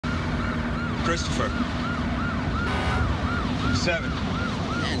Christopher. 7.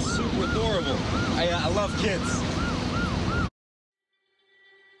 Man, super adorable. I love kids.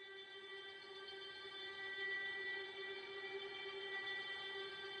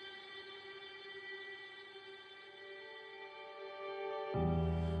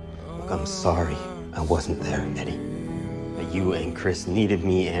 Look, I'm sorry I wasn't there, Eddie. You and Chris needed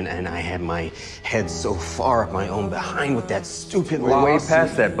me, and I had my head so far up my own behind with that stupid We're way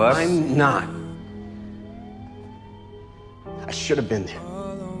past that, Bus. I'm not. I should have been there.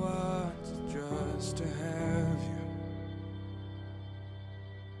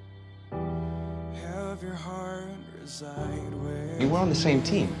 You were on the same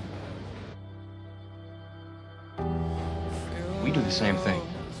team. We do the same thing.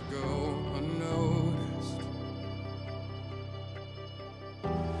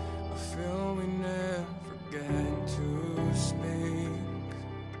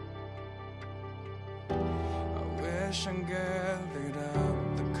 And gathered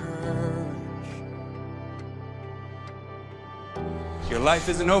up the courage. Your life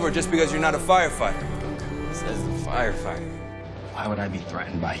isn't over just because you're not a firefighter. Says the firefighter. Why would I be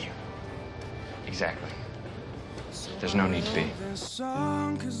threatened by you? Exactly. There's no need to be. This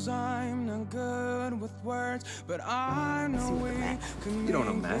song, 'cause I'm not good with words, but I know we can You don't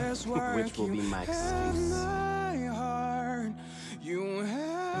know make math, this work. which will be my You excuse. have my heart. You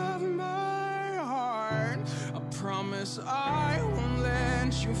have my heart. I promise I won't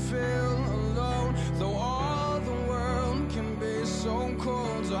let you feel alone. Though all the world can be so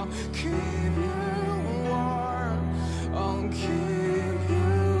cold, I'll keep you warm. I'll keep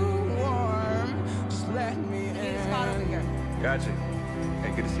you warm. Just let me in. Gotcha.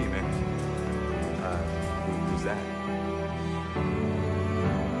 Hey, good to see you, man. Who's that?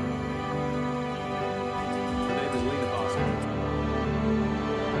 Her name is Lena Foster.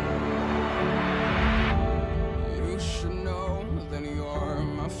 You should know that you're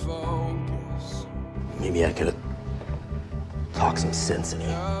my focus. Maybe I could have talked some sense in you.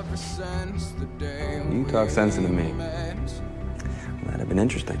 Ever since the day You talk sense into me. met. That'd have been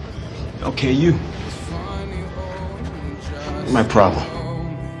interesting. Okay, you. Funny, only just My problem.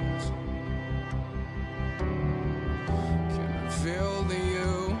 moments. Can I feel the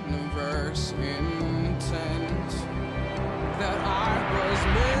universe intent that I was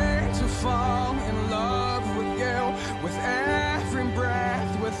made to fall in love with you. With every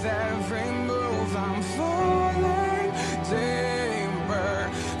breath, with every move, I'm falling deeper,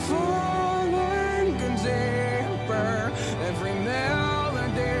 falling deeper. Every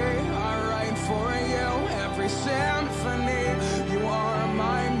melody I write for you, every symphony, you are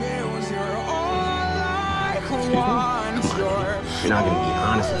my muse. You're all I want. You're not gonna be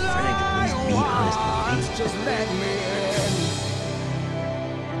honest with Frank. At least be honest with me. Just let me in.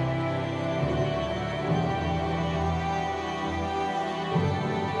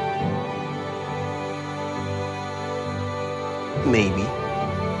 Maybe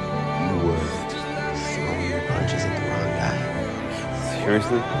you were throwing your punches at the wrong guy.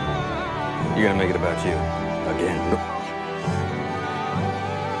 Seriously? You're gonna make it about you? Again.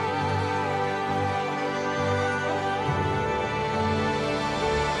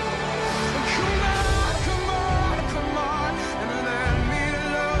 Come on, and let me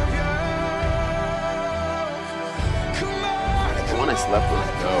love you. Come on, The one I slept with.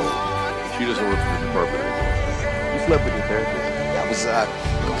 No, she doesn't work for the department anymore. You slept with your therapist. That was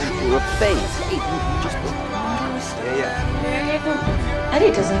going through a phase. Hey, you just yeah.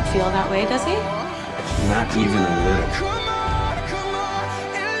 Eddie doesn't feel that way, does he? Not even a little. come on,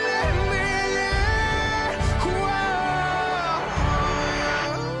 and let me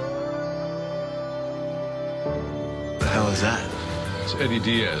in. The hell is that? It's Eddie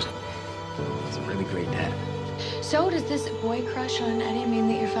Diaz. He's a really great dad. So does this boy crush on Eddie mean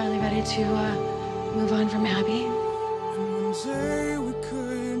that you're finally ready to move on from Abby? One day we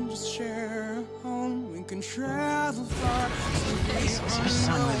could just share a home. We can travel far. Is your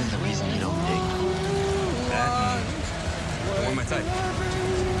son really the reason you don't dig? That and more my type.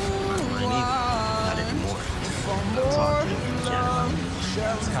 Not mine either. Not anymore. I'm talking in general.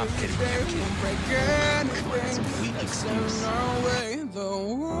 It's complicated when you have a kid. It's a weak excuse. The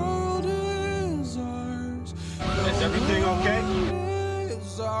world is ours. Is everything okay?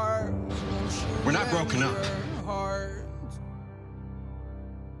 Is ours. We're not broken up.